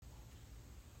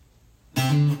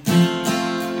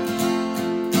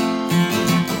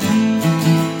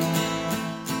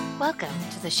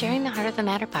Sharing the Heart of the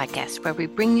Matter podcast, where we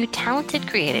bring you talented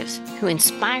creatives who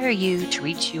inspire you to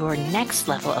reach your next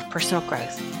level of personal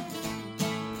growth.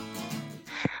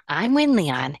 I'm Wynn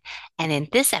Leon, and in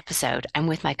this episode, I'm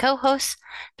with my co-host,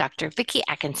 Dr. Vicki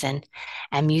Atkinson,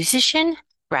 and musician,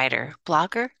 writer,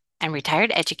 blogger, and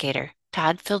retired educator,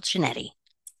 Todd Fulginiti.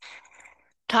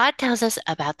 Todd tells us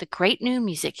about the great new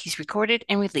music he's recorded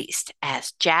and released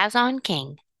as Jazz on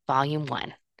King, Volume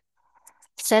 1.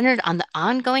 Centered on the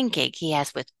ongoing gig he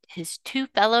has with his two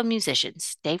fellow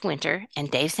musicians, Dave Winter and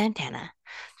Dave Santana,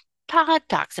 Todd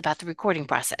talks about the recording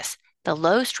process, the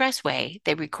low-stress way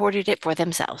they recorded it for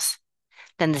themselves,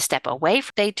 then the step away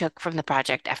they took from the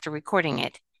project after recording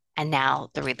it, and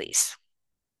now the release.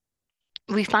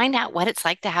 We find out what it's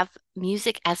like to have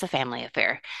music as a family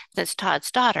affair, since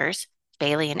Todd's daughters,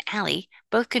 Bailey and Allie,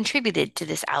 both contributed to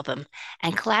this album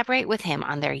and collaborate with him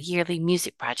on their yearly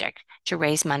music project to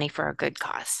raise money for a good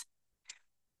cause.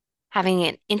 Having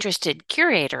an interested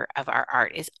curator of our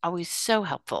art is always so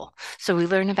helpful, so we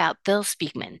learn about Bill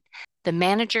Speakman, the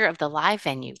manager of the live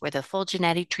venue where the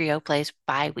Fulginiti trio plays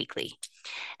bi-weekly.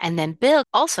 And then Bill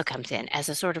also comes in as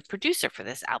a sort of producer for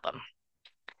this album.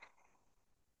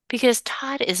 Because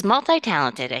Todd is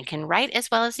multi-talented and can write as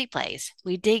well as he plays,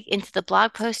 we dig into the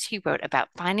blog post he wrote about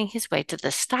finding his way to the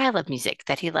style of music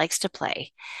that he likes to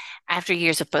play after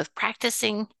years of both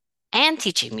practicing and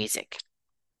teaching music.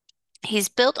 He's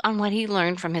built on what he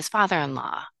learned from his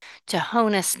father-in-law to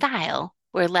hone a style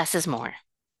where less is more.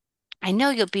 I know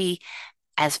you'll be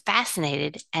as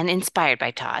fascinated and inspired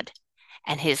by Todd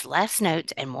and his less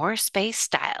notes and more space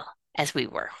style as we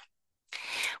were.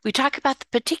 We talk about the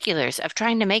particulars of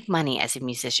trying to make money as a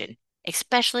musician,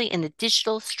 especially in the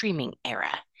digital streaming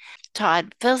era.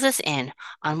 Todd fills us in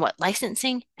on what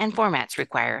licensing and formats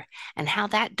require and how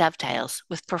that dovetails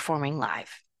with performing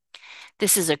live.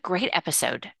 This is a great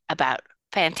episode about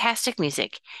fantastic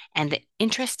music and the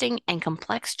interesting and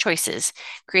complex choices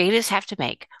creatives have to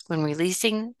make when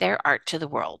releasing their art to the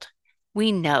world.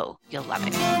 We know you'll love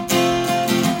it.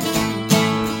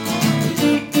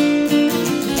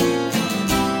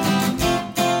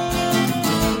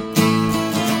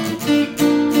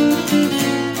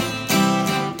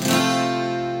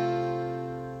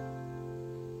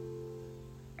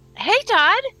 Hey,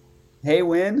 Todd. Hey,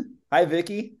 Wynn. Hi,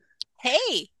 Vicki.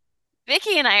 Hey,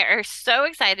 Vicki and I are so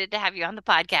excited to have you on the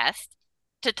podcast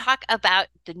to talk about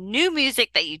the new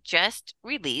music that you just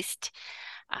released.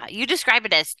 You describe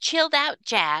it as chilled out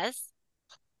jazz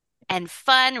and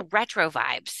fun retro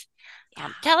vibes.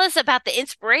 Tell us about the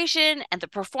inspiration and the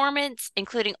performance,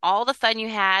 including all the fun you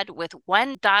had with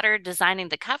one daughter designing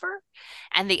the cover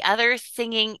and the other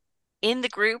singing in the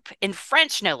group in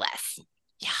French, no less.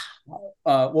 Yeah.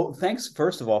 Well, thanks,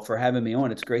 first of all, for having me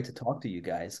on. It's great to talk to you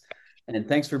guys. And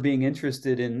thanks for being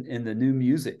interested in the new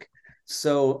music.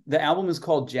 So the album is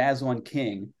called Jazz on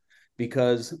King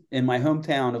because in my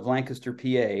hometown of Lancaster,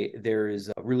 PA, there is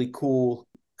a really cool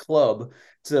club.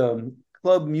 It's a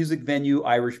club, music venue,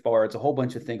 Irish bar. It's a whole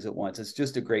bunch of things at once. It's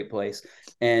just a great place.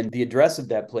 And the address of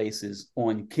that place is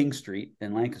on King Street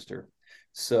in Lancaster.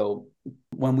 So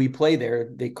when we play there,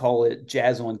 they call it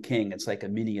Jazz on King. It's like a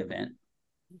mini event.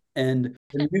 And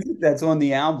the music that's on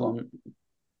the album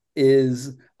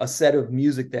is a set of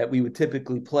music that we would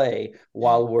typically play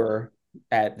while we're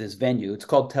at this venue. It's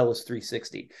called Tellus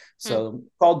 360. So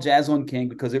called Jazz on King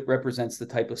because it represents the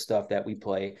type of stuff that we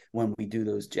play when we do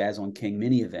those Jazz on King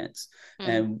mini events.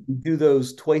 And we do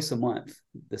those twice a month,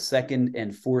 the second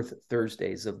and fourth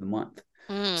Thursdays of the month.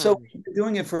 So we've been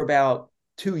doing it for about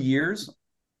 2 years,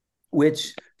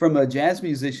 which from a jazz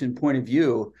musician point of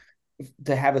view,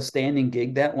 to have a standing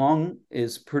gig that long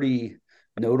is pretty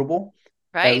notable,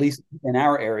 right? At least in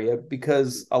our area,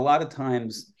 because a lot of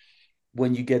times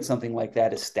when you get something like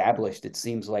that established, it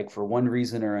seems like for one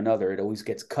reason or another, it always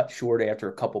gets cut short after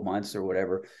a couple months or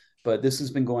whatever. But this has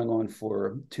been going on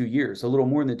for 2 years, a little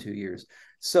more than 2 years.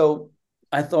 So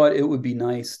I thought it would be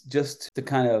nice just to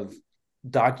kind of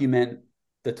document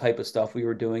the type of stuff we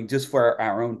were doing just for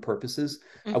our own purposes.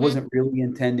 I wasn't really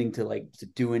intending to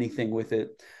do anything with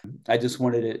it. I just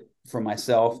wanted it for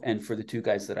myself and for the two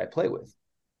guys that I play with.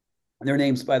 And their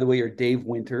names, by the way, are Dave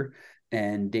Winter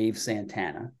and Dave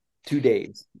Santana. Two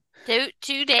Daves.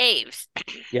 Two Daves.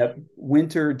 Yep.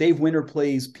 Dave Winter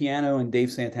plays piano and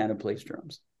Dave Santana plays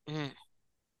drums.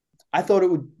 I thought it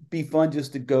would be fun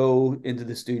just to go into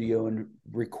the studio and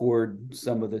record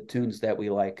some of the tunes that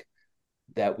we like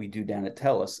that we do down at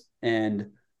Tellus. And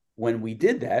when we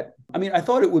did that, I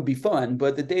thought it would be fun,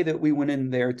 but the day that we went in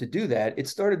there to do that, it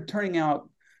started turning out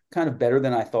kind of better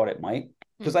than I thought it might.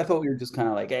 because I thought we were just kind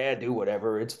of like, do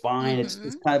whatever. It's fine. It's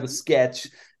Mm-hmm. kind of a sketch.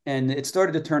 And it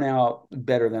started to turn out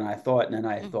better than I thought. And then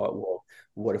I Mm-hmm. thought, well,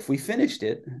 what if we finished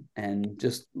it and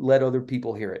just let other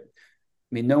people hear it?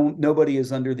 I mean, nobody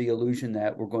is under the illusion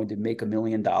that we're going to make $1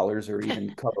 million or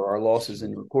even cover our losses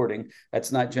in recording.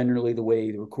 That's not generally the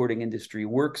way the recording industry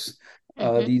works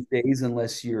Mm-hmm. these days,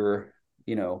 unless you're,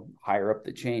 higher up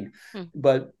the chain. Mm-hmm.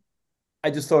 But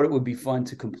I just thought it would be fun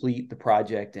to complete the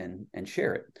project and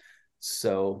share it.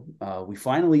 So we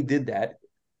finally did that.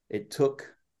 It took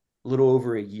a little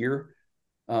over a year,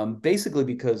 basically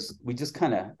because we just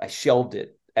I shelved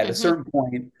it at a Mm-hmm. certain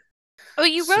point. Oh,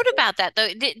 you So wrote about that though.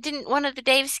 Didn't one of the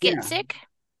Daves get yeah, sick?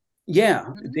 yeah,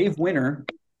 Dave Winter.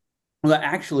 Well,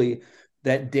 actually,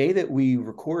 that day that we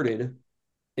recorded,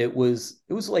 it was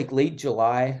like late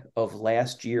July of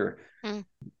last year. Mm,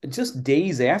 Just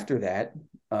days after that,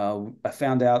 I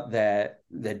found out that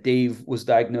Dave was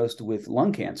diagnosed with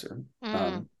lung cancer. mm,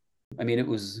 Um, I mean, it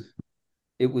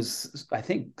was I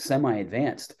think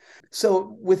semi-advanced.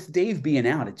 So with Dave being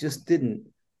out, it just didn't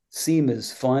seem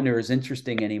as fun or as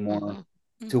interesting anymore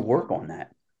mm-hmm. to Mm-hmm. work on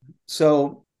that.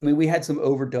 So I mean, we had some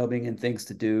overdubbing and things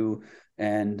to do,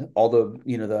 and all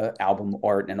the album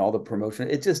art and all the promotion.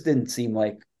 It just didn't seem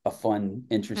like a fun,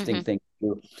 interesting Mm-hmm. thing to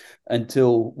do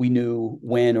until we knew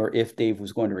when or if Dave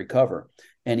was going to recover.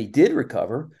 And he did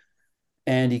recover,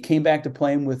 and he came back to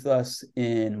playing with us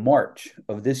in March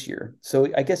of this year. So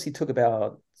I guess he took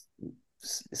about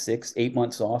 6, 8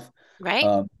 months off. Right?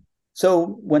 Um, so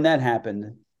when that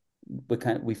happened,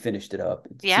 we finished it up.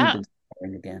 It seemed Yeah.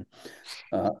 inspiring again.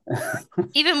 Uh,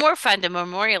 Even more fun to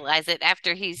memorialize it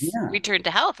after he's yeah, returned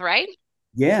to health, right?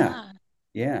 yeah, Yeah.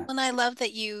 yeah, And I love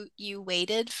that you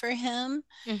waited for him.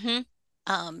 Mm-hmm.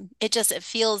 It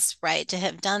feels right to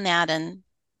have done that. And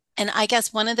I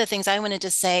guess one of the things I wanted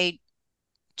to say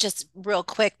just real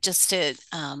quick, just to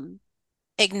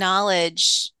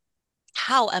acknowledge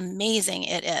how amazing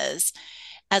it is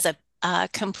as a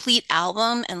complete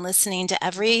album and listening to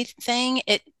everything.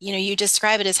 You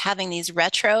describe it as having these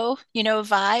retro,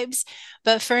 vibes.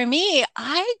 But for me,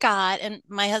 I got, and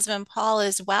my husband Paul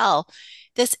as well,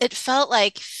 it felt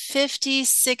like 50s,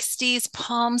 60s,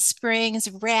 Palm Springs,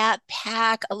 Rat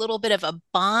Pack, a little bit of a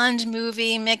Bond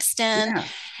movie mixed in. yeah.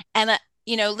 And,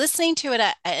 listening to it,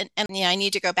 I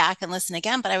need to go back and listen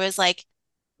again, but I was like,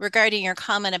 regarding your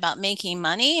comment about making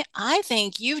money, I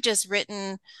think you've just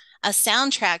written a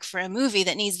soundtrack for a movie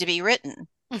that needs to be written,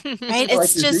 right? I like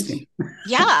It's your just, thinking.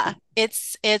 yeah,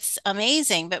 it's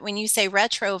amazing. But when you say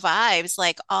retro vibes,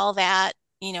 like all that,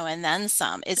 and then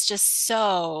some, it's just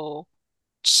so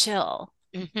chill.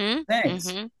 Mm-hmm. Thanks.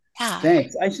 Mm-hmm. Yeah.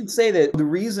 Thanks. I should say that the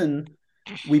reason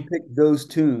we picked those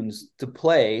tunes to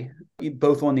play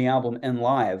both on the album and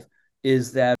live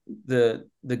is that the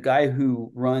guy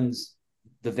who runs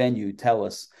the venue,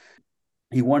 Tellus,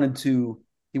 he wanted to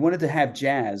he wanted to have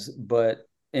jazz, but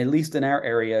at least in our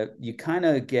area, you kind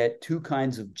of get two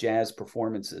kinds of jazz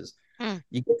performances. Mm,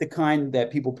 You get the kind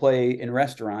that people play in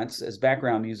restaurants as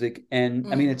background music, and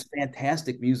I mean Mm. it's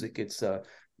fantastic music. It's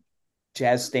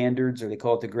jazz standards, or they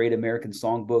call it the Great American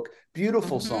Songbook.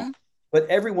 Beautiful song, Mm-hmm. but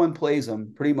everyone plays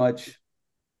them pretty much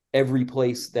every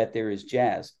place that there is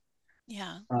jazz.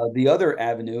 Yeah. The other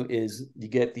avenue is you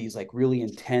get these like really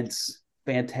intense,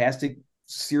 fantastic,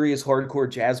 serious hardcore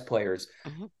jazz players.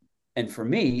 mm-hmm. And for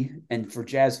me and for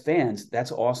jazz fans,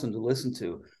 that's awesome to listen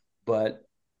to. But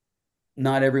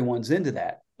not everyone's into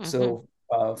that. Mm-hmm. So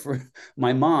for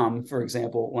my mom, for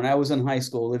example, when I was in high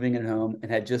school living at home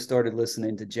and had just started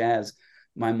listening to jazz,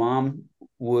 my mom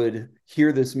would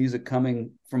hear this music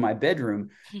coming from my bedroom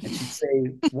and she'd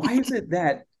say, why is it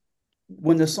that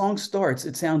when the song starts,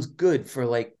 it sounds good for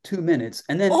like 2 minutes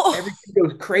and then Oh, everything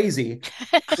goes crazy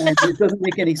and it doesn't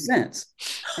make any sense.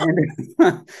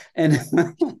 And and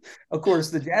of course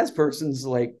the jazz person's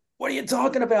like, what are you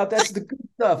talking about? That's the good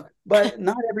stuff. But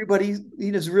not everybody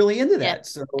is really into Yeah. that.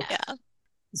 So Yeah. yeah.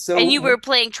 And you so were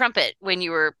playing trumpet when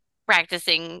you were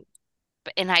practicing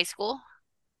in high school?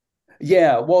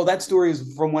 yeah, well that story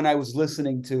is from when I was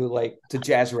listening to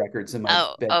jazz records in my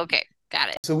Oh, bed. okay. Got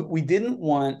it. So we didn't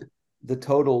want the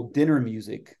total dinner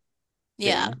music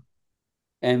Yeah. thing,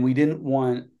 and we didn't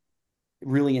want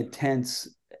really intense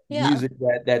Yeah. music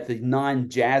that the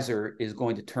non-jazzer is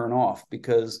going to turn off,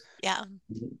 because Yeah.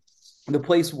 the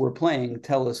place we're playing,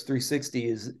 Tellus 360,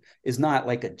 is not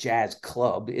like a jazz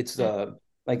club. It's Mm,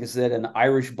 like I said, an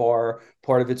Irish bar,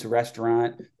 part of its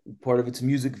restaurant, part of its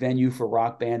music venue for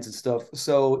rock bands and stuff.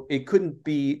 So it couldn't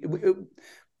be.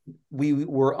 We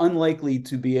were unlikely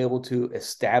to be able to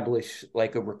establish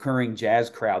like a recurring jazz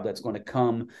crowd that's going to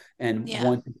come and Yeah.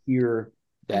 want to hear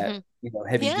mm-hmm. that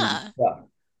heavy duty Yeah. stuff.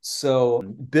 So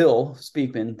Bill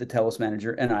Speakman, the Telus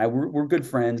manager, and I, we're good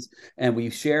friends, and we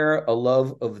share a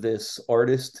love of this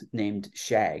artist named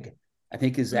Shag. I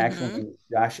think his actual Mm-hmm. name is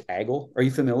Josh Agel. Are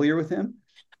you familiar with him?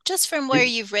 Just from where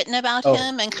you've written about Oh,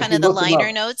 him and if kind you of the look him liner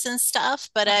up, notes and stuff,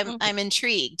 but I'm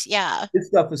intrigued. Yeah. this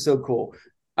stuff is so cool.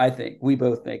 I think we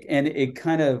both think, and it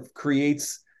kind of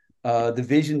creates the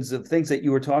visions of things that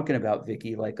you were talking about,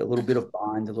 Vicky, like a little bit Mhm. of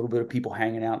bond, a little bit of people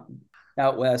hanging out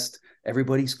west.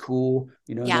 Everybody's cool,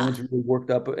 no Yeah. one's really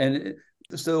worked up, and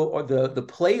so the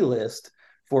playlist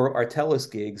for our Tellus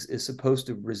gigs is supposed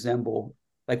to resemble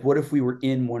like what if we were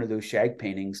in one of those shag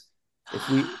paintings?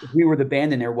 If we were the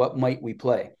band in there, what might we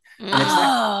play? And it's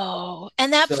not Oh,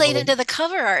 and that played so into the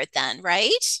cover art then, right?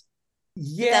 Did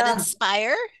that yeah,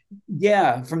 inspire?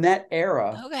 yeah, from that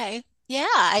era. Okay. Yeah,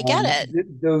 I get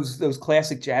it. Those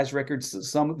classic jazz records.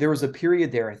 Some there was a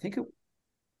period there. I think it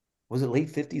was it late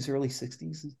 50s, early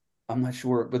 60s. I'm not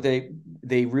sure, but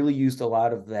they really used a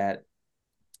lot of that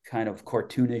kind of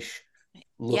cartoonish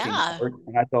looking Yeah. art,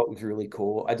 and I thought it was really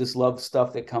cool. I just love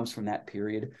stuff that comes from that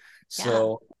period. Yeah.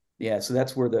 So yeah, so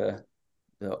that's where the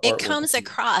It artwork. comes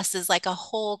across as like a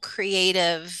whole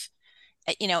creative,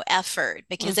 effort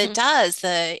because it Mhm. does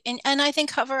and I think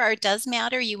cover art does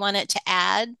matter. You want it to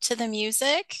add to the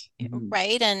music, Mhm.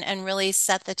 right? And really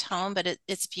set the tone, but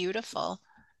it's beautiful.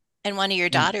 And one of your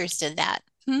daughters did that.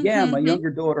 Yeah, my younger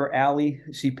daughter Allie,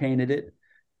 she painted it,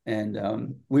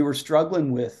 and we were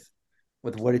struggling with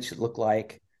what it should look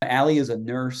like. Allie is a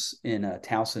nurse in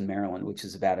Towson, Maryland, which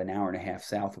is about an hour and a half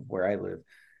south of where I live.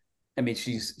 I mean,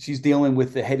 she's dealing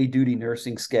with the heavy duty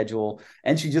nursing schedule,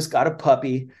 and she just got a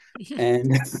puppy,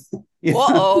 and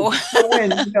Whoa. throw in,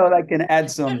 that can add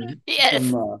Yes. some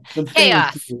things to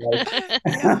Chaos. your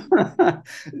life.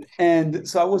 And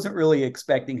so I wasn't really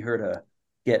expecting her to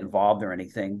get involved or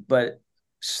anything, but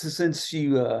since she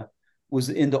was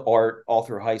into art all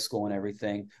through high school and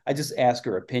everything, I just asked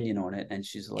her opinion on it, and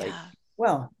she's like, Yeah.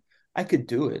 "Well, I could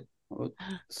do it."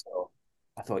 So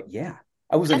I thought, yeah,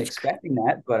 I wasn't That's expecting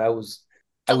that, but I was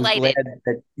glad delighted.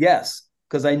 that yes,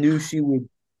 because I knew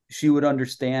she would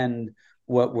understand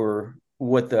what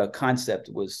the concept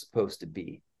was supposed to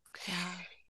be. Yeah.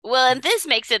 Well, and this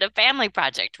makes it a family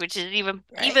project, which is even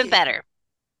Right. better.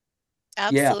 Yeah,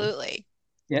 Absolutely.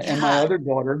 yeah. And my Yeah. other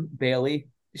daughter, Bailey,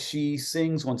 she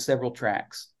sings on several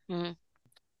tracks. Mm. I think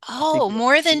Oh,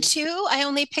 more than two? I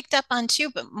only picked up on two,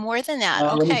 but more than that.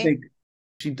 let me Okay. think.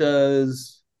 She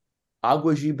does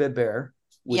Agua de Beber,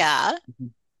 which Yeah. is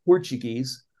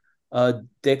Portuguese,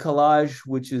 Décalage,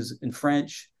 which is in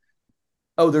French.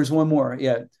 Oh, there's one more.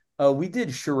 Yeah. We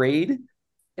did Charade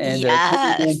and Henry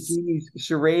Yes. Mancini's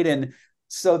Charade. And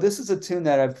so this is a tune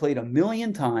that I've played a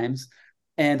million times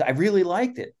and I really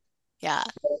liked it. Yeah.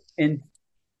 And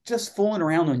just fooling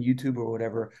around on YouTube or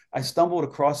whatever, I stumbled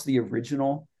across the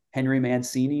original Henry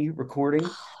Mancini recording.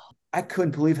 Oh, I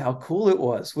couldn't believe how cool it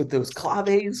was with those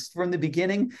claves from the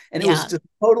beginning. And it was yeah. just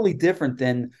totally different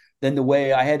than the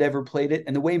way I had ever played it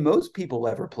and the way most people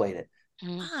ever played it.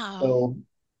 Mm. Wow. So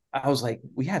I was like,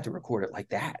 we had to record it like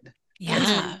that. That's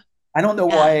Mhm. Yeah. I don't know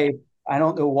Yeah. why I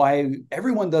don't know why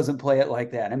everyone doesn't play it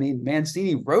like that. I mean,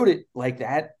 Mancini wrote it like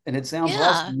that, and it sounds Yeah.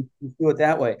 awesome. Let's do it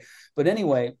that way. But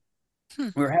anyway, Hmm.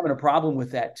 we were having a problem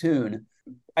with that tune.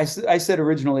 I said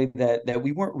originally that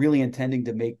we weren't really intending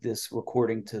to make this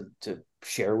recording to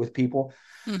share with people.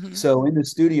 Hmm. So in the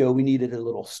studio, we needed a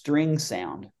little string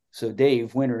sound. So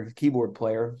Dave Winter, keyboard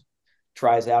player,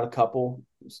 tries out a couple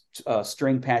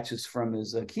string patches from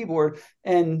his keyboard,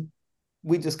 and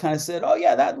we just kind of said, "Oh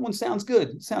yeah, that one sounds good."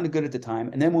 It sounded good at the time,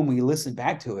 and then when we listened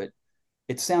back to it,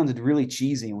 it sounded really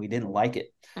cheesy, and we didn't like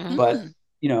it. Mm. But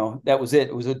Hmm. that was it.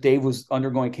 It was Dave was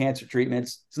undergoing cancer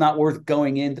treatments. It's not worth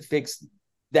going in to fix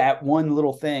that one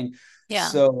little thing. Yeah.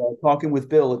 So talking with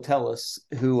Bill Attelis,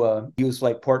 who he was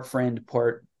like part friend,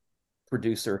 part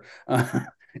producer,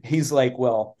 he's like,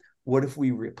 "Well, what if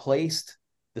we replaced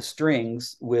the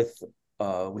strings with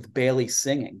Bailey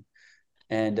singing?"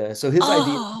 And so his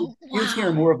idea, Oh, he was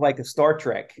hearing wow. more of like a Star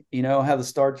Trek, how the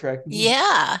Star Trek,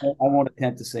 Yeah. I won't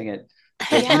attempt to sing it,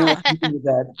 but you know what Yeah. I mean with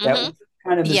that Mhm.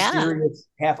 kind of Yeah. mysterious,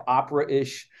 half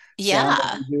opera-ish sound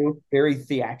that Yeah. we do, very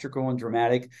theatrical and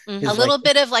dramatic. A His Mhm. like, little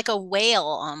bit of like a whale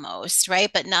almost, right?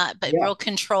 But yeah, real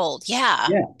controlled. Yeah.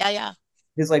 yeah. Yeah. Yeah.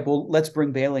 His like, well, let's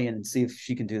bring Bailey in and see if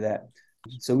she can do that.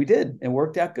 So we did, and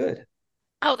worked out good.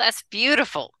 Oh, that's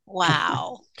beautiful.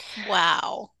 Wow.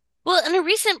 Wow. Well, in a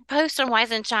recent post on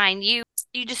Wise and Shine, you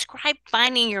described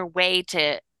finding your way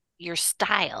to your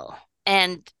style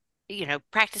and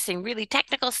practicing really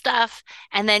technical stuff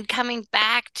and then coming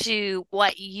back to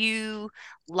what you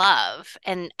love.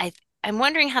 And I'm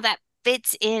wondering how that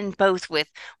fits in both with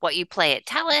what you play at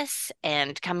Telus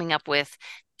and coming up with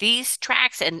these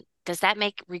tracks? And does that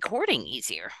make recording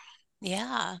easier?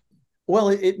 Yeah. Well,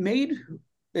 it made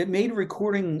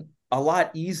recording a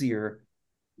lot easier,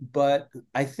 but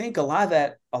I think a lot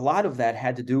of that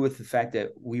had to do with the fact that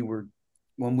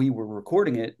when we were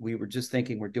recording it, we were just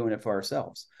thinking we're doing it for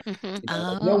ourselves. Hmm. Like,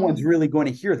 no Oh, one's really going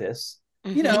to hear this.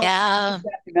 You Hmm. know, yeah. family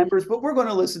members, but we're going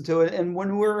to listen to it. And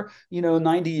when we're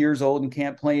 90 years old and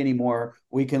can't play anymore,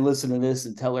 we can listen to this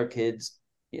and tell our kids,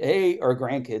 hey, or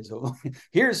grandkids,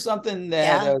 here's something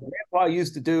that Yeah. grandpa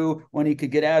used to do when he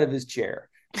could get out of his chair,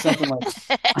 something like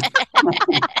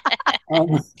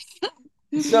um,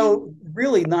 so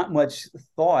really not much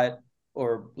thought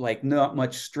or like not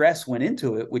much stress went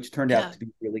into it, which turned out Yeah. to be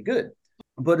really good.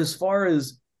 But as far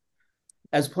as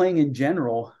playing in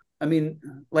general, I mean,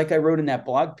 like I wrote in that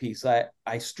blog piece,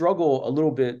 I struggle a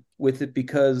little bit with it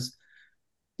because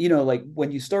like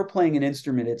when you start playing an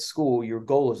instrument at school, your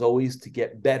goal is always to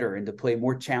get better and to play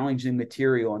more challenging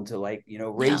material and to like Yeah.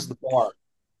 raise the bar.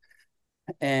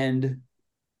 And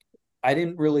I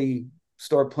didn't really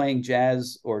start playing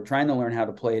jazz or trying to learn how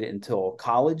to play it until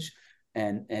college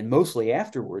and mostly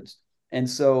afterwards. And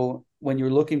so when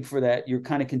you're looking for that, you're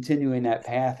kind of continuing that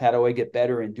path. How do I get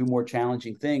better and do more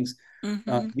challenging things?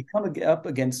 Hmm. You come up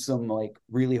against some like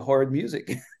really hard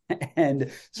music. And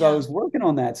so I Yeah. was working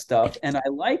on that stuff and I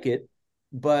like it.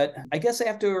 But I guess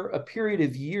after a period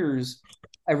of years,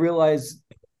 I realized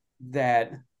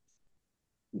that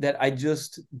I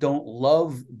just don't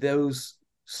love those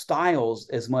styles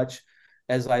as much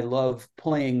as I love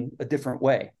playing a different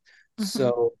way. Hmm.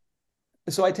 So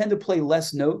I tend to play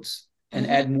less notes and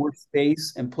Hmm. add more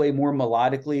space and play more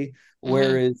melodically. Hmm.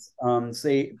 Whereas,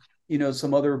 say,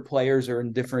 some other players are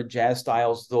in different jazz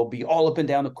styles. They'll be all up and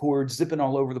down the chords, zipping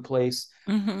all over the place.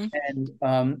 Hmm.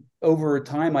 And over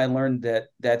time, I learned that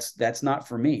that's not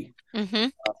for me. Hmm.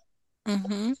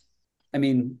 Hmm. I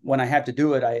mean, when I have to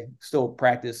do it, I still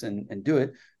practice and do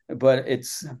it, but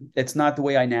it's not the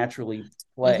way I naturally Hmm.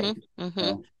 play. Hmm.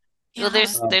 So, Well, Yeah.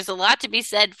 uh, there's a lot to be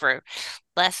said for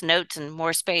less notes and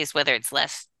more space, whether it's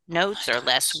less Oh my notes or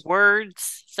less gosh.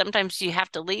 words. Sometimes you have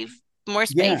to leave more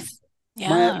yeah, space. my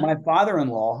Yeah. my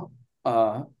father-in-law,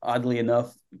 oddly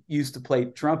enough, used to play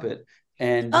trumpet,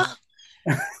 and Oh,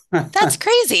 that's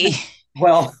crazy.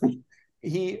 well,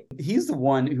 he's the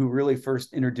one who really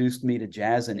first introduced me to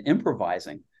jazz and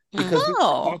improvising Mm. because we were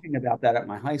Oh. talking about that at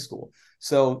my high school.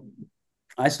 So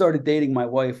I started dating my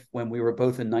wife when we were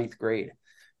both in ninth grade,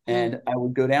 Mm. and I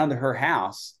would go down to her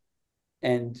house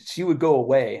and she would go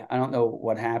away. I don't know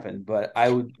what happened, but I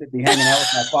would be hanging out with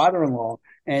my father-in-law,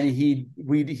 and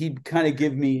he'd kind of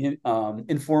give me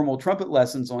informal trumpet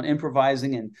lessons on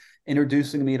improvising and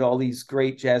introducing me to all these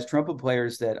great jazz trumpet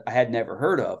players that I had never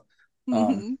heard of.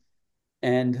 Um, Hmm.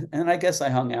 and I guess I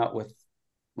hung out with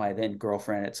my then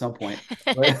girlfriend at some point,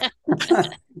 but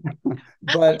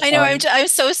but I know. I'm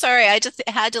so sorry. I just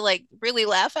had to like really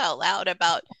laugh out loud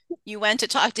about you went to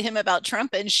talk to him about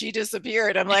Trump and she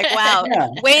disappeared. I'm like, wow, yeah,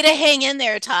 way to hang in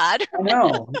there, Todd. I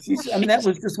know. I mean, that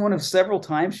was just one of several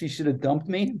times she should have dumped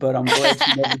me, but I'm glad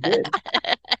she never did.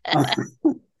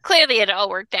 Clearly, it all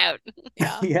worked out.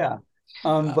 Yeah. Yeah.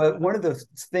 Yeah. But one of the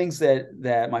things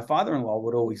that my father-in-law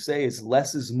would always say is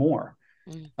less is more.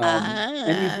 Mm.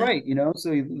 And he's Ah, right,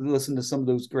 so he listened to some of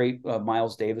those great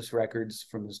Miles Davis records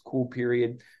from his cool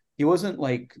period. He wasn't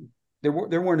like there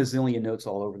weren't a zillion notes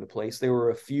all over the place. There were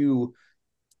a few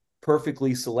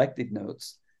perfectly selected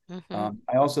notes. Hmm.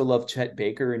 I also love Chet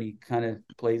Baker, and he kind of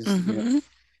plays, hmm.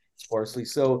 sparsely.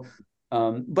 So,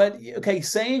 but okay,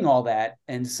 saying all that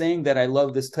and saying that I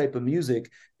love this type of music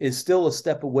is still a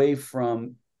step away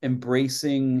from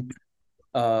embracing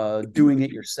doing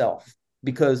it yourself.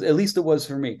 Because at least it was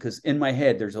for me. Because in my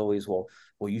head, there's always, well,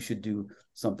 you should do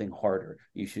something harder.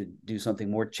 You should do something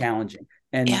more challenging.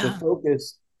 And the Yeah.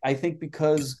 focus, I think,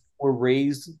 because we're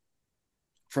raised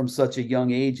from such a young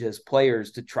age as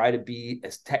players to try to be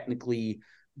as technically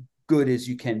good as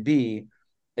you can be,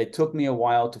 it took me a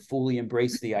while to fully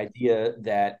embrace the idea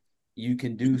that you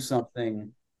can do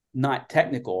something not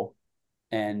technical,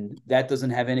 and that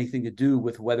doesn't have anything to do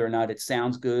with whether or not it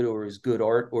sounds good or is good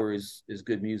art or is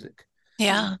good music.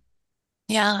 Yeah.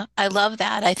 Yeah. I love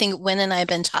that. I think Wynn and I have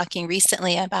been talking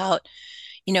recently about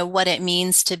what it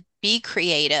means to be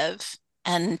creative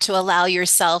and to allow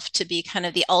yourself to be kind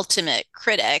of the ultimate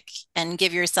critic and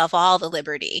give yourself all the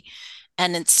liberty.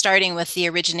 And it's starting with the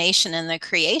origination and the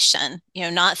creation,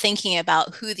 not thinking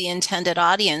about who the intended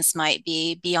audience might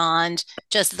be beyond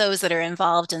just those that are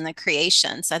involved in the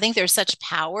creation. So I think there's such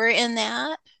power in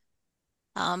that.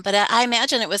 But I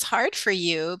imagine it was hard for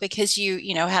you because you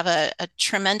have a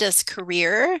tremendous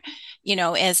career,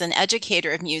 as an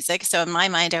educator of music. So in my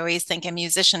mind, I always think a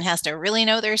musician has to really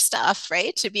know their stuff,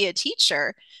 right, to be a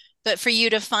teacher. But for you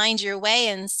to find your way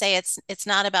and say it's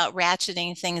not about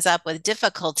ratcheting things up with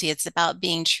difficulty, it's about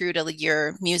being true to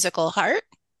your musical heart.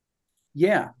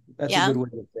 Yeah, that's a Yeah. good way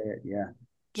to say it. Yeah.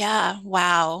 Yeah.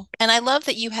 Wow. And I love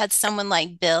that you had someone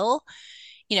like Bill,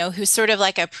 who's sort of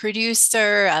like a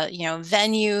producer,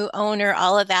 venue owner,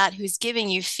 all of that, who's giving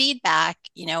you feedback,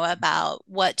 about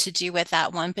what to do with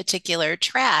that one particular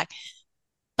track.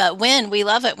 But when we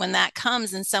love it when that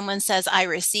comes and someone says, I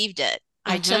received it,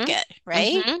 I took Mm-hmm. it,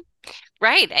 right? Mm-hmm.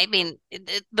 Right. I mean,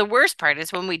 the worst part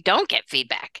is when we don't get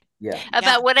feedback Yeah, Yeah.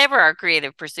 about whatever our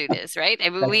creative pursuit is, right? I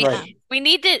mean, that's we right. Yeah. we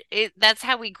need to. That's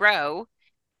how we grow.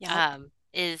 Yep.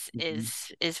 Is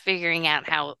Mhm. figuring out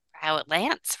how it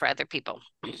lands for other people.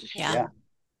 Yeah. Yeah.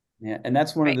 Yeah. And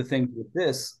that's one of Right. the things with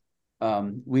this.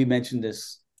 We mentioned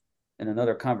this in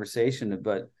another conversation,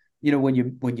 but when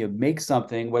you make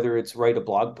something, whether it's write a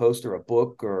blog post or a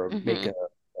book or make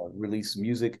Mm-hmm. a release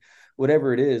music,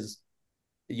 whatever it is,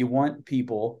 you want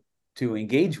people to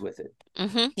engage with it.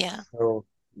 Mm-hmm. Yeah. So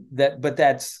that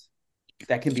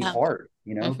can be Yeah. hard.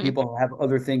 Mm-hmm. People have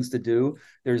other things to do.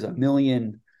 There's a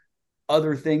million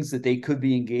other things that they could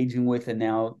be engaging with, and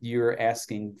now you're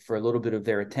asking for a little bit of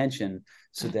their attention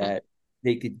so Mm-hmm. that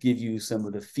they could give you some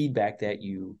of the feedback that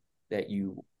you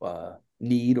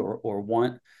need or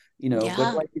want. But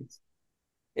Yeah. like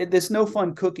there's no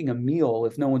fun cooking a meal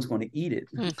if no one's going to eat it.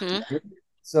 Mm-hmm. Right?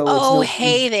 So it's Oh, no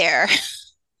hey there.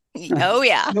 Oh,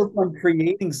 yeah. no fun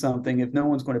creating something if no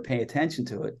one's going to pay attention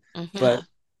to it. Mm-hmm. Yeah. But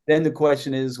then the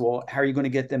question is, well, how are you going to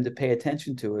get them to pay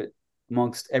attention to it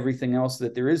amongst everything else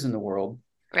that there is in the world?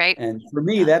 Right. And for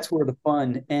me, Yeah. that's where the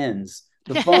fun ends.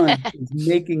 The fun is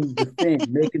making the thing,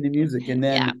 making the music, and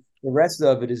Yeah. then the rest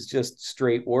of it is just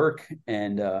straight work.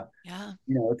 And Yeah.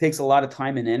 it takes a lot of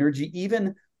time and energy,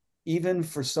 even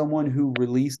for someone who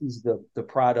releases the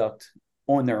product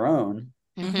on their own.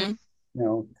 Mm-hmm. Mm-hmm. You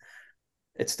know,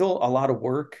 it's still a lot of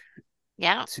work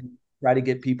Yeah. to try to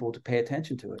get people to pay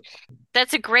attention to it.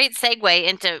 That's a great segue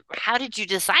into how did you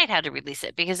decide how to release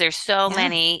it? Because there's so Yeah.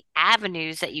 many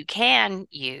avenues that you can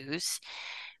use.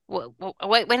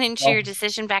 What went into your Well,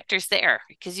 decision factors there?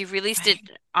 Because you've released it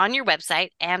Right. on your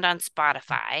website and on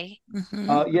Spotify.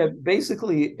 Mm-hmm. yeah,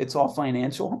 basically, it's all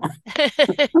financial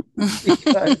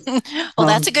because Well,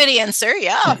 that's a um, good answer.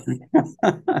 Yeah.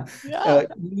 Yeah.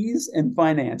 ease and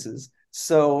finances. Yeah.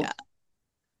 So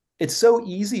it's so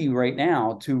easy right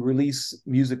now to release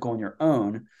music on your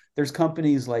own. There's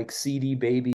companies like CD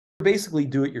Baby, basically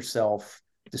do it yourself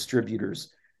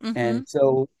distributors. Mm-hmm. And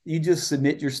so you just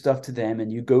submit your stuff to them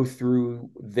and you go through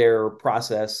their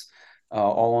process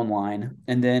all online.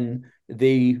 And then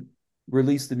they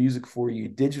release the music for you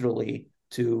digitally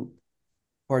to,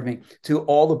 pardon me, to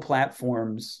all the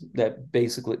platforms that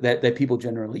basically that people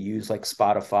generally use, like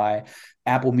Spotify,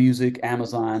 Apple Music,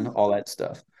 Amazon, all that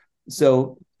stuff.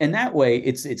 So in that way,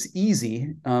 it's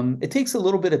easy. It takes a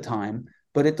little bit of time,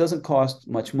 but it doesn't cost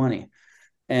much money.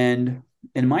 And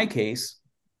in my case,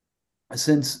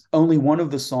 since only one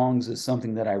of the songs is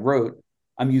something that I wrote,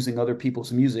 I'm using other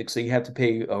people's music, so you have to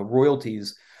pay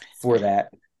royalties for that.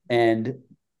 And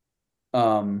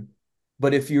um,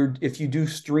 but if you do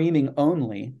streaming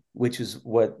only, which is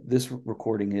what this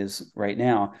recording is right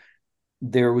now,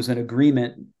 there was an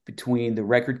agreement between the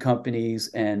record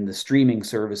companies and the streaming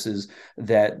services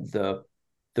that the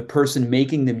person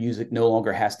making the music no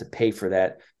longer has to pay for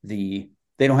that. They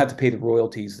don't have to pay the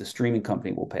royalties, the streaming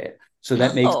company will pay it. So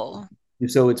that makes Oh.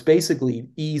 so it's basically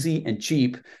easy and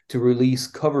cheap to release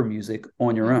cover music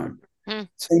on your own. Mhm.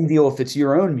 Same deal if it's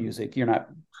your own music, you don't have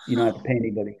to Oh. pay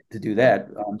anybody to do that.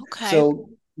 Okay. So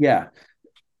yeah,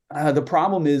 the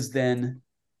problem is then,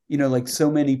 like so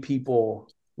many people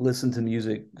listen to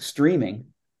music streaming,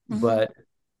 Mm-hmm. but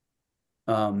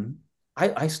um,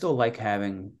 I still like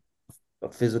having a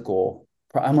physical.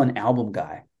 I'm an album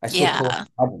guy. I still collect Yeah.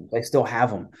 albums. I still have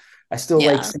them. I still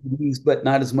like Yeah. CDs, but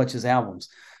not as much as albums.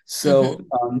 So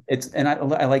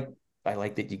Mm-hmm. I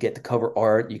like that you get the cover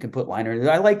art. You can put liner.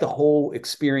 I like the whole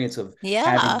experience of having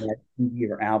Yeah. that CD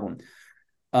or album.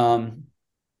 Um,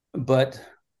 but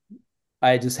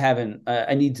I just haven't.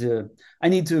 I need to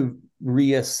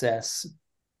reassess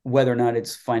whether or not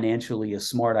it's financially a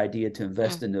smart idea to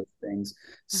invest in those things,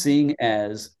 Mm-hmm. seeing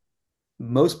as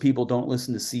most people don't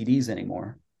listen to CDs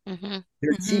anymore. Mm-hmm.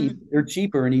 They're Mm-hmm. cheap. They're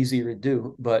cheaper and easier to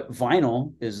do, but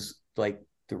vinyl is like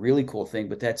the really cool thing,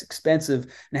 but that's expensive.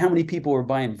 And how many people are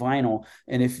buying vinyl?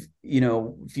 And if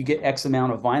you get X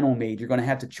amount of vinyl made, you're going to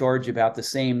have to charge about the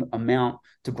same amount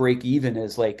to break even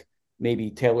as like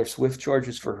maybe Taylor Swift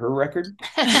charges for her record.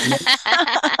 You know,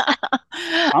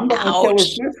 I'm buying Taylor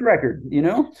Ouch. Swift's record, you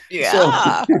know? So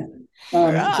Yeah.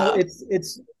 so Yeah.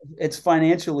 it's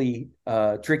financially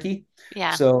tricky.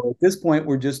 Yeah. So at this point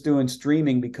we're just doing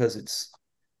streaming because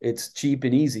it's cheap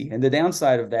and easy. And the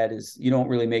downside of that is you don't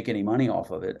really make any money off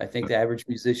of it. I think the average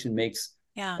musician makes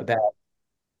Yeah. about,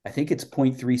 I think it's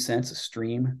 0.3 cents a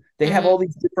stream. They have Hmm. all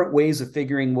these different ways of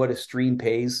figuring what a stream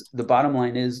pays. The bottom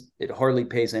line is it hardly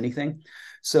pays anything.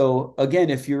 So again,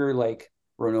 if you're like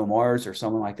Bruno Mars or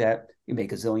someone like that, you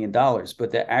make $1 zillion.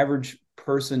 But the average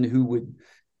person who would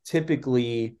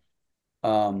typically,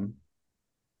 um,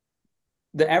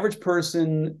 the average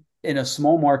person in a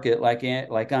small market like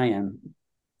I am,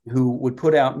 who would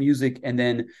put out music and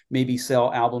then maybe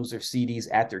sell albums or CDs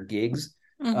at their gigs,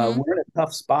 Mm-hmm. we're in a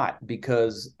tough spot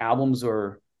because albums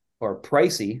are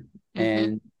pricey Hmm.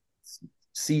 and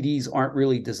CDs aren't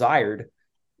really desired.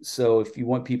 So if you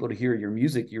want people to hear your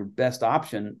music, your best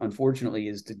option, unfortunately,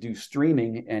 is to do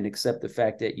streaming and accept the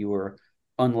fact that you are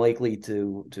unlikely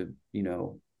to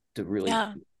to really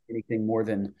Yeah. anything more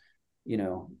than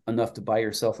enough to buy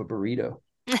yourself a burrito.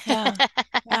 Yeah.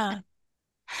 Yeah.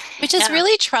 Which is Yeah.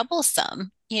 really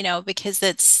troublesome, because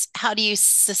it's how do you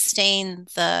sustain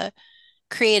the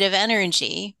creative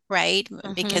energy, right?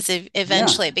 Hmm. Because Yeah.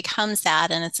 eventually it becomes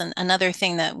that. And it's another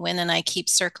thing that Wynn and I keep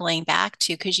circling back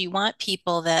to, because you want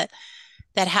people that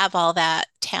have all that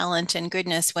talent and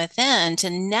goodness within to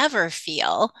never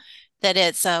feel that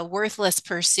it's a worthless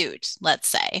pursuit, let's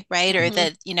say, right? Or Hmm.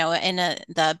 that, in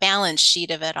the balance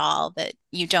sheet of it all, that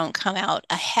you don't come out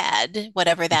ahead,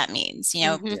 whatever that means, Hmm.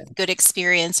 Yeah. good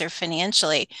experience or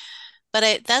financially. But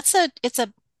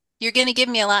you're going to give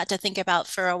me a lot to think about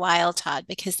for a while, Todd,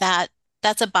 because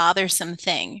that's a bothersome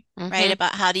thing, right? Hmm.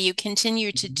 About how do you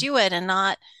continue to do it and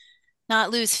not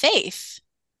lose faith?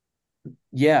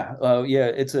 Yeah, yeah,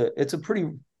 it's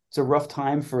a rough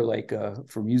time for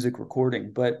for music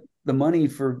recording, but the money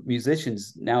for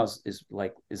musicians now is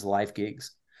live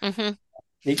gigs. Hmm.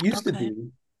 It used to Okay. be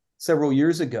several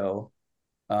years ago.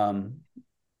 Um,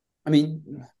 I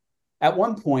mean, at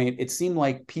one point, it seemed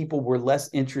like people were less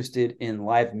interested in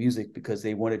live music because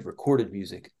they wanted recorded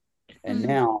music, and Hmm.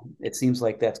 now it seems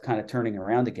like that's kind of turning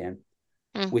around again,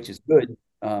 Hmm. which is good.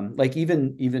 Like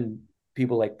even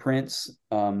people like Prince,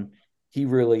 he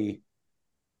really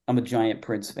I'm a giant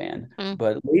Prince fan.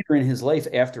 But later in his life,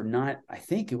 I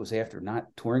think it was after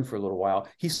not touring for a little while,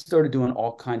 he started doing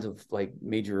all kinds of like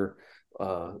major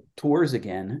tours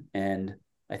again. And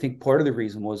I think part of the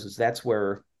reason is that's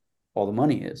where all the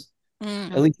money is. At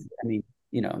Mm. least, I mean,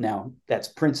 now that's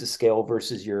Prince's scale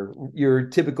versus your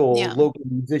typical Yeah. local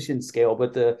musician scale,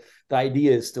 but the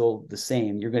idea is still the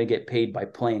same. You're going to get paid by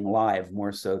playing live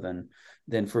more so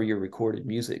than for your recorded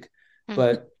music. Hmm.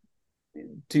 But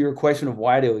to your question of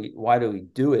why do we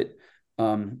do it,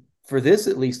 for this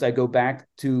at least I go back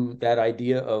to that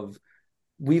idea of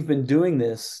we've been doing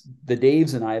this, the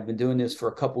Daves and I have been doing this for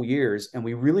a couple years, and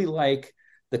we really like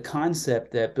the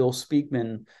concept that Bill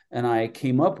Speakman and I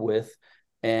came up with,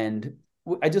 and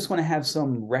I just want to have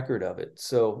some record of it,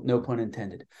 so no pun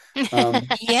intended. um,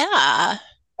 Yeah.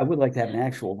 I would like to have an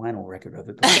actual vinyl record of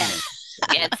it, but I don't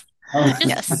Yes. um, Just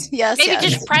Yes. Yes. maybe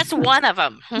just Yes. press one of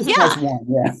them. just press Yeah. one,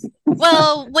 yeah.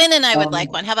 Well, Wynn and I would like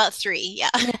um, one. How about three? Yeah.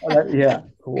 yeah, Yeah.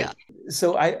 cool.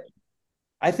 So I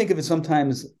think of it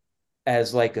sometimes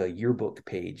as like a yearbook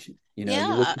page. You look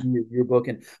Yeah. in your yearbook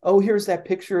and, oh, here's that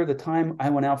picture of the time I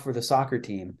went out for the soccer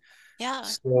team. Yeah.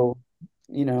 So,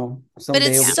 But someday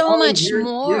it's it'll be, so oh, much here's a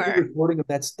more. recording of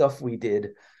that stuff we did.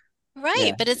 Right,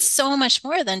 Yeah. but it's so much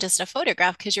more than just a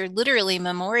photograph because you're literally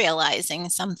memorializing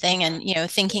something and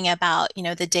thinking about,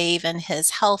 the Dave and his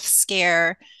health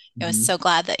scare. Mhm. So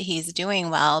glad that he's doing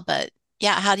well, but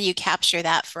yeah, how do you capture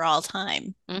that for all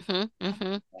time? Hmm.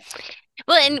 Hmm.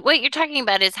 Well, and what you're talking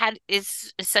about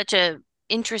is such a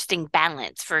interesting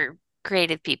balance for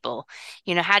creative people.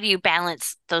 How do you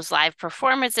balance those live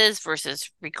performances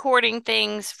versus recording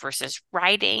things versus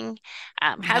writing?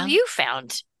 Have Yeah. you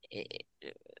found eh,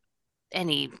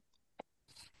 any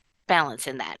balance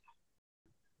in that?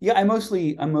 Yeah, I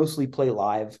mostly play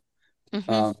live. Hmm.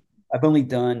 Um, I've only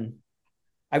done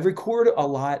I record a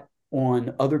lot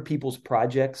on other people's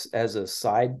projects as a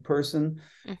side person.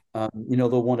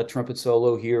 They'll want a trumpet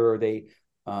solo here, or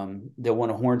they'll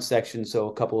want a horn section. So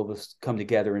a couple of us come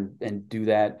together and do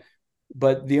that.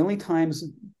 But the only times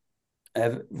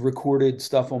I've recorded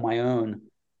stuff on my own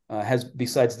has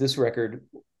besides this record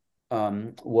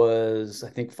was I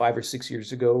think 5 or 6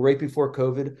 years ago, right before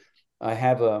COVID. I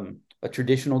have a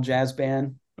traditional jazz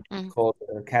band Mm. called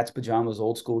Cat's Pajamas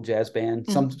Old School Jazz Band.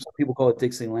 Mm. Some people call it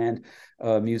Dixieland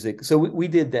music. So we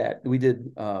did that. We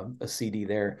did a CD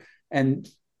there, and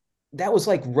that was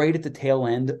like right at the tail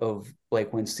end of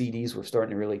like when CDs were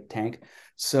starting to really tank.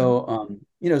 So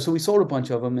so we sold a bunch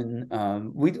of them,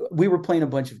 and we were playing a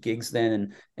bunch of gigs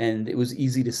then, and it was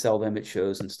easy to sell them at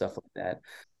shows and stuff like that.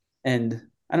 And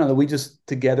I don't know, we just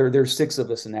together, there's 6 of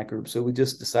us in that group, so we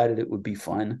just decided it would be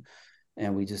fun,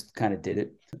 and we just kind of did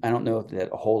it. I don't know if that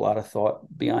a whole lot of thought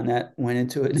beyond that went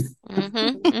into it. Mm-hmm.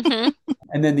 Mm-hmm.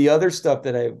 And then the other stuff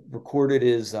that I recorded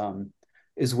is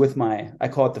with I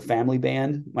call it the family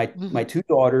band. My 2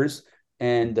 daughters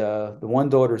and the one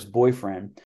daughter's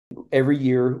boyfriend. Every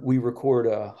year we record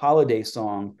a holiday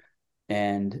song,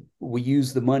 and we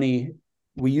use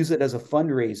it as a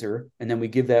fundraiser, and then we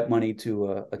give that money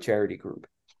to a charity group.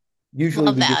 Usually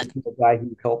Love we give that. it to a guy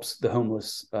who helps the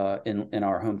homeless in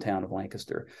our hometown of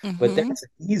Lancaster. But Hmm. that's an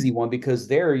easy one because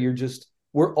there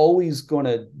we're always going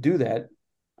to do that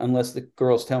unless the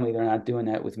girls tell me they're not doing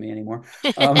that with me anymore.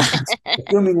 Um,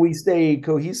 assuming we stay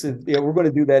cohesive, yeah, we're going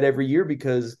to do that every year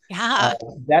because uh, Yeah.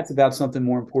 that's about something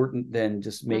more important than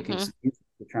just making Mm-hmm. some music.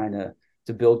 We're trying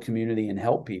to build community and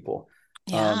help people.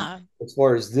 Yeah. As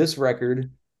far as this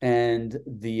record and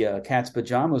the Cat's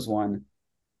Pajamas one,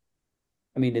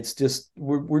 I mean, it's just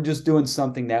we're just doing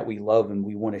something that we love, and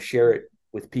we want to share it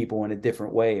with people in a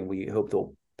different way, and we hope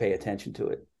they'll pay attention to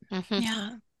it. Mm-hmm. Yeah.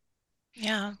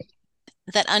 Yeah.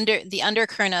 That under the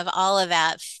undercurrent of all of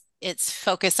that, it's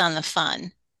focus on the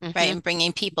fun, right? Mm-hmm. And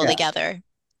bringing people Yeah, together.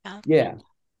 Yeah. yeah,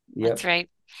 That's yep. right.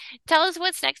 Tell us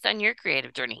what's next on your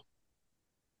creative journey.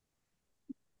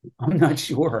 I'm not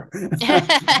sure.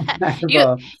 I have,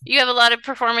 You you have a lot of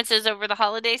performances over the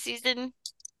holiday season.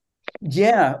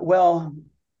 yeah, well,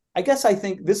 I guess I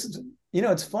think this is,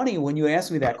 it's funny when you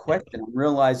ask me that question, I'm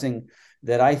realizing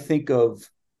that I think of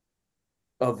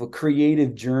a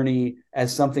creative journey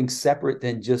as something separate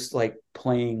than just like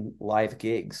playing live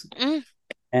gigs. Mm,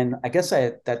 And I guess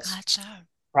that's Gotcha.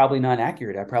 probably not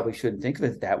accurate. I probably shouldn't think of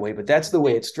it that way, but that's the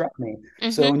way it struck me.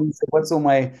 So mm-hmm. when you said, what's on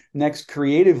my next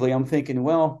creatively, I'm thinking,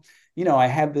 well, I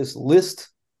have this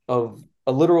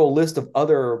a literal list of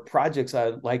other projects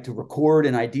I'd like to record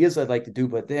and ideas I'd like to do,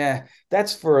 but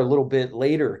that's for a little bit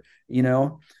later.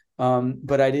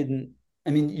 But I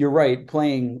mean, you're right.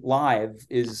 Playing live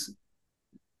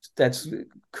that's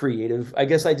creative. I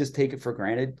guess I just take it for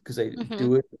granted because I Mm-hmm.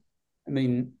 do it. I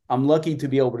mean, I'm lucky to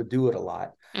be able to do it a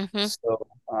lot. Mm-hmm. So,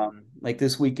 like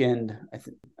this weekend, I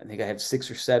think I have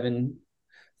 6 or 7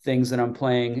 things that I'm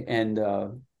playing, and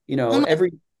Oh my,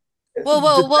 every whoa,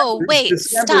 whoa, whoa, wait,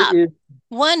 December stop. is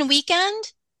One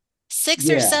weekend, six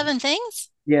or yeah, seven things?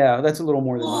 yeah, that's a little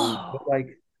more than one, but Whoa.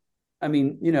 like I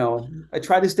mean, I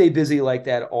try to stay busy like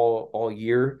that all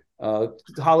year. The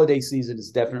holiday season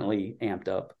is definitely amped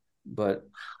up, but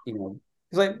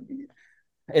because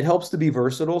it helps to be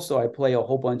versatile. So I play a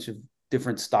whole bunch of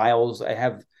different styles. I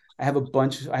have a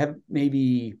bunch. I have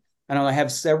maybe I don't know. I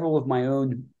have several of my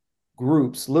own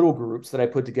groups, little groups that I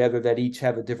put together that each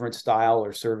have a different style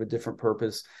or serve a different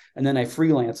purpose. And then I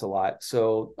freelance a lot.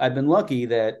 So I've been lucky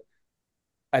that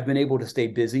I've been able to stay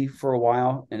busy for a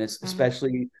while, and it's Mm-hmm.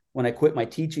 especially when I quit my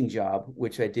teaching job,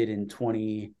 which I did in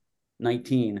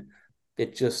 2019.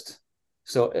 It just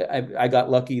so I got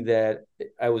lucky that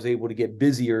I was able to get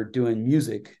busier doing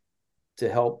music to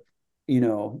help, you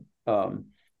know,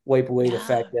 wipe away the Yeah.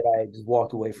 fact that I just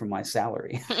walked away from my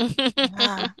salary.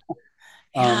 Yeah.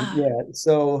 Yeah. Yeah,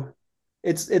 so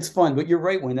it's fun, but you're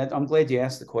right, Wayne. I'm glad you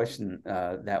asked the question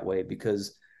that way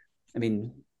because I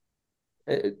mean,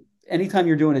 uh, anytime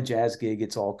you're doing a jazz gig,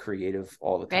 it's all creative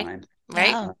all the Right. time. Right.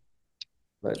 Yeah.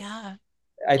 But Yeah.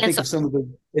 I And think so, of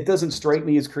it doesn't strike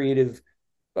me as creative,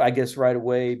 I guess, right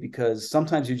away because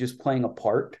sometimes you're just playing a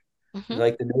part, mm-hmm.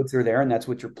 like the notes are there and that's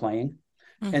what you're playing,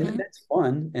 and Hmm. that's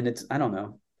fun. And I don't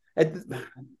know, it,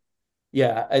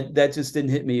 that just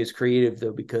didn't hit me as creative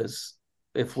though because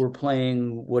if we're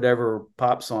playing whatever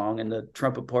pop song and the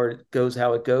trumpet part goes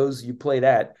how it goes, you play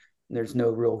that. And there's no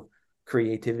real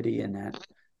creativity in that.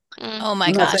 Mm, Oh my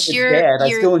I'm not saying gosh. it's bad. I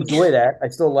You're still enjoy that. I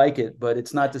still like it, but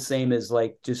it's not the same as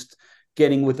like just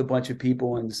getting with a bunch of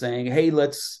people and saying, "Hey,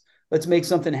 let's make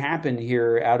something happen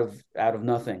here out of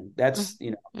nothing." That's,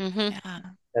 mm-hmm. yeah.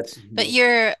 that's But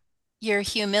your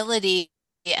humility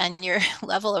and your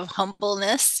level of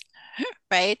humbleness,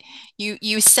 right?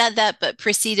 You said that but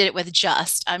preceded it with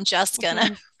just. I'm just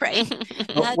gonna, right?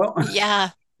 oh, That well,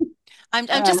 yeah. I'm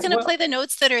just gonna well, play the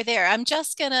notes that are there. I'm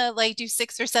just gonna like do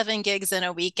 6 or 7 gigs in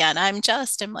a weekend. I'm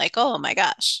like, oh my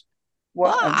gosh.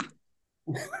 well, Wow.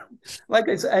 like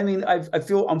I said, I mean, I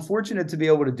feel I'm fortunate to be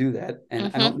able to do that, and I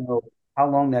Mm-hmm. don't know how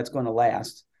long that's going to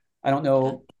last. I don't Yeah.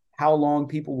 know. how long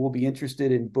people will be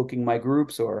interested in booking my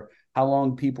groups, or how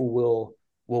long people will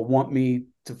want me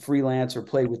to freelance or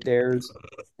play with theirs.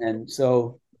 And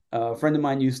so a friend of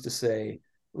mine used to say,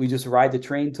 we just ride the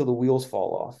train till the wheels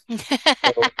fall off. So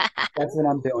that's what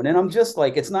I'm doing. And I'm just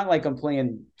like, it's not like I'm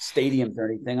playing stadiums or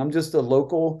anything. I'm just a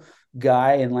local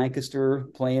guy in Lancaster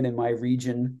playing in my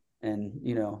region, and,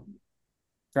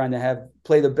 trying to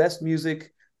play the best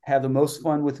music, have the most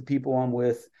fun with the people I'm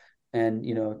with, and,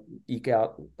 eke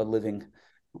out a living.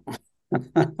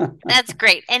 That's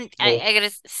great. And So, I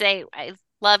gotta say, I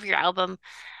love your album.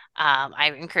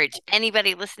 I encourage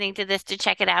anybody listening to this to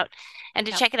check it out. And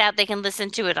to Yep. check it out, they can listen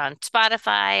to it on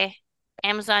Spotify,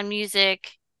 Amazon Music,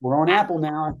 we're on Apple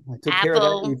now. I took care of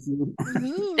that Apple. issue.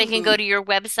 They can go to your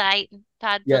website,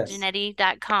 Yes.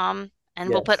 toddfulginetti.com, and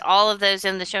we'll put Yes. all of those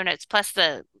in the show notes, plus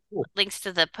the Cool. links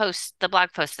to the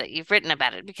blog post that you've written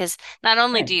about it, because not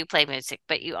only do Thanks. you play music,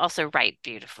 but you also write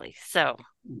beautifully. So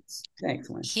Thanks,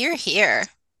 Lynn. Hear, hear.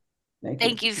 Thank you.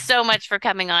 thank you so much for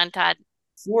coming on, Todd.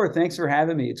 Sure. Thanks for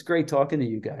having me. It's great talking to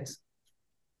you guys.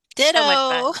 So much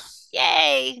fun. Ditto.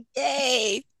 Yay.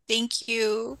 Yay. Thank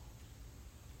you.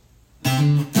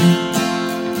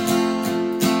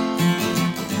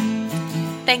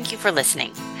 Thank you for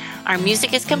listening. Our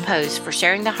music is composed for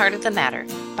Sharing the Heart of the Matter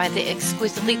by the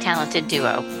exquisitely talented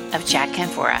duo of Jack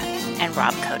Canfora and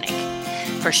Rob Koenig.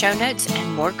 For show notes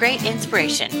and more great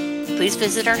inspiration, please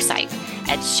visit our site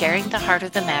at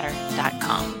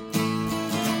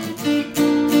sharingtheheartofthematter.com.